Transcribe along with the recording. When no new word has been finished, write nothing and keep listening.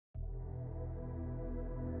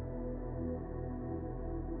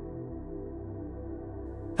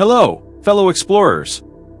Hello, fellow explorers.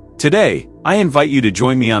 Today, I invite you to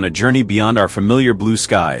join me on a journey beyond our familiar blue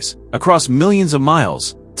skies, across millions of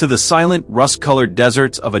miles, to the silent, rust-colored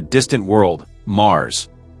deserts of a distant world, Mars.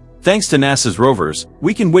 Thanks to NASA's rovers,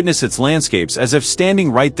 we can witness its landscapes as if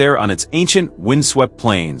standing right there on its ancient, windswept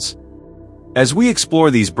plains. As we explore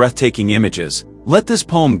these breathtaking images, let this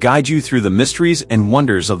poem guide you through the mysteries and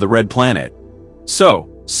wonders of the red planet. So,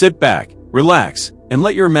 sit back, relax, and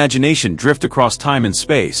let your imagination drift across time and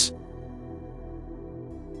space.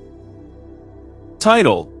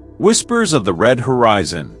 Title: Whispers of the Red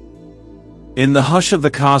Horizon. In the hush of the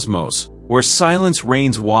cosmos, where silence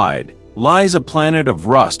reigns wide, lies a planet of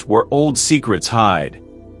rust where old secrets hide.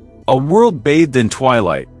 A world bathed in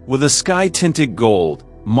twilight, with a sky tinted gold,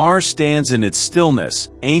 Mars stands in its stillness,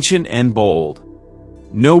 ancient and bold.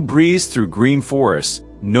 No breeze through green forests,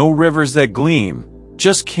 no rivers that gleam,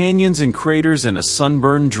 just canyons and craters and a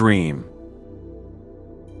sunburned dream.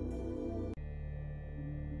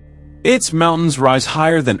 Its mountains rise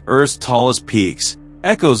higher than Earth's tallest peaks,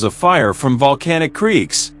 echoes of fire from volcanic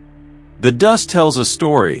creeks. The dust tells a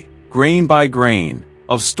story, grain by grain,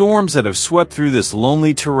 of storms that have swept through this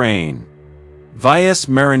lonely terrain. Vias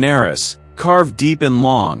Marineris, carved deep and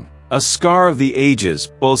long, a scar of the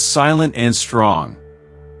ages, both silent and strong.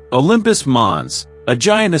 Olympus Mons, a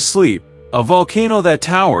giant asleep, a volcano that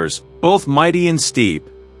towers, both mighty and steep.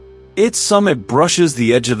 Its summit brushes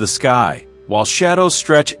the edge of the sky, while shadows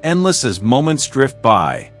stretch endless as moments drift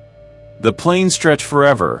by. The plains stretch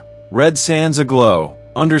forever, red sands aglow,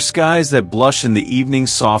 under skies that blush in the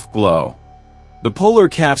evening's soft glow. The polar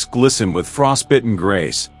caps glisten with frostbitten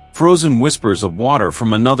grace, frozen whispers of water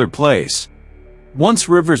from another place. Once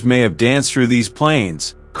rivers may have danced through these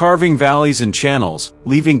plains, carving valleys and channels,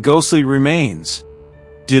 leaving ghostly remains.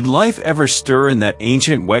 Did life ever stir in that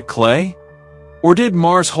ancient wet clay? Or did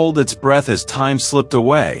Mars hold its breath as time slipped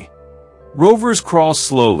away? Rovers crawl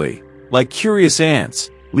slowly, like curious ants,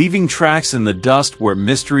 leaving tracks in the dust where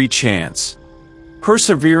mystery chants.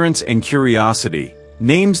 Perseverance and curiosity,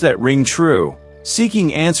 names that ring true,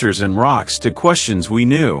 seeking answers in rocks to questions we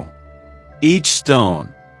knew. Each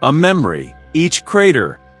stone, a memory, each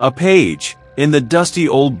crater, a page, in the dusty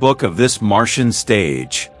old book of this Martian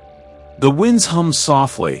stage. The winds hum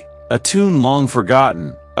softly, a tune long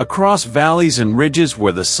forgotten, across valleys and ridges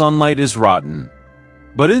where the sunlight is rotten.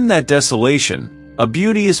 But in that desolation, a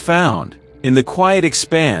beauty is found, in the quiet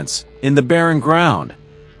expanse, in the barren ground.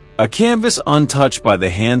 A canvas untouched by the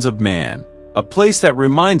hands of man, a place that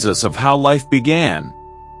reminds us of how life began.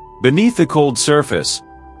 Beneath the cold surface,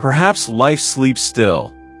 perhaps life sleeps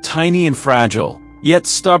still, tiny and fragile, yet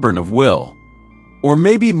stubborn of will. Or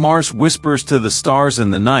maybe Mars whispers to the stars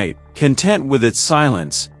in the night, content with its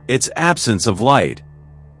silence, its absence of light.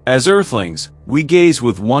 As earthlings, we gaze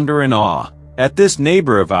with wonder and awe at this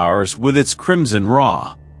neighbor of ours with its crimson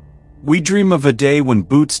raw. We dream of a day when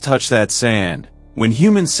boots touch that sand, when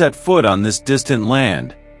humans set foot on this distant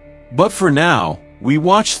land. But for now, we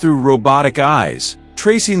watch through robotic eyes,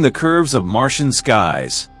 tracing the curves of Martian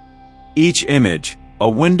skies. Each image, a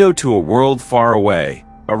window to a world far away,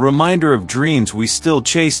 a reminder of dreams we still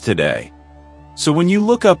chase today. So when you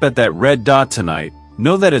look up at that red dot tonight,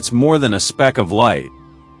 know that it's more than a speck of light.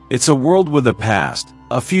 It's a world with a past,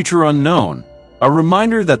 a future unknown, a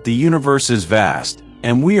reminder that the universe is vast,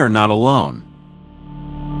 and we are not alone.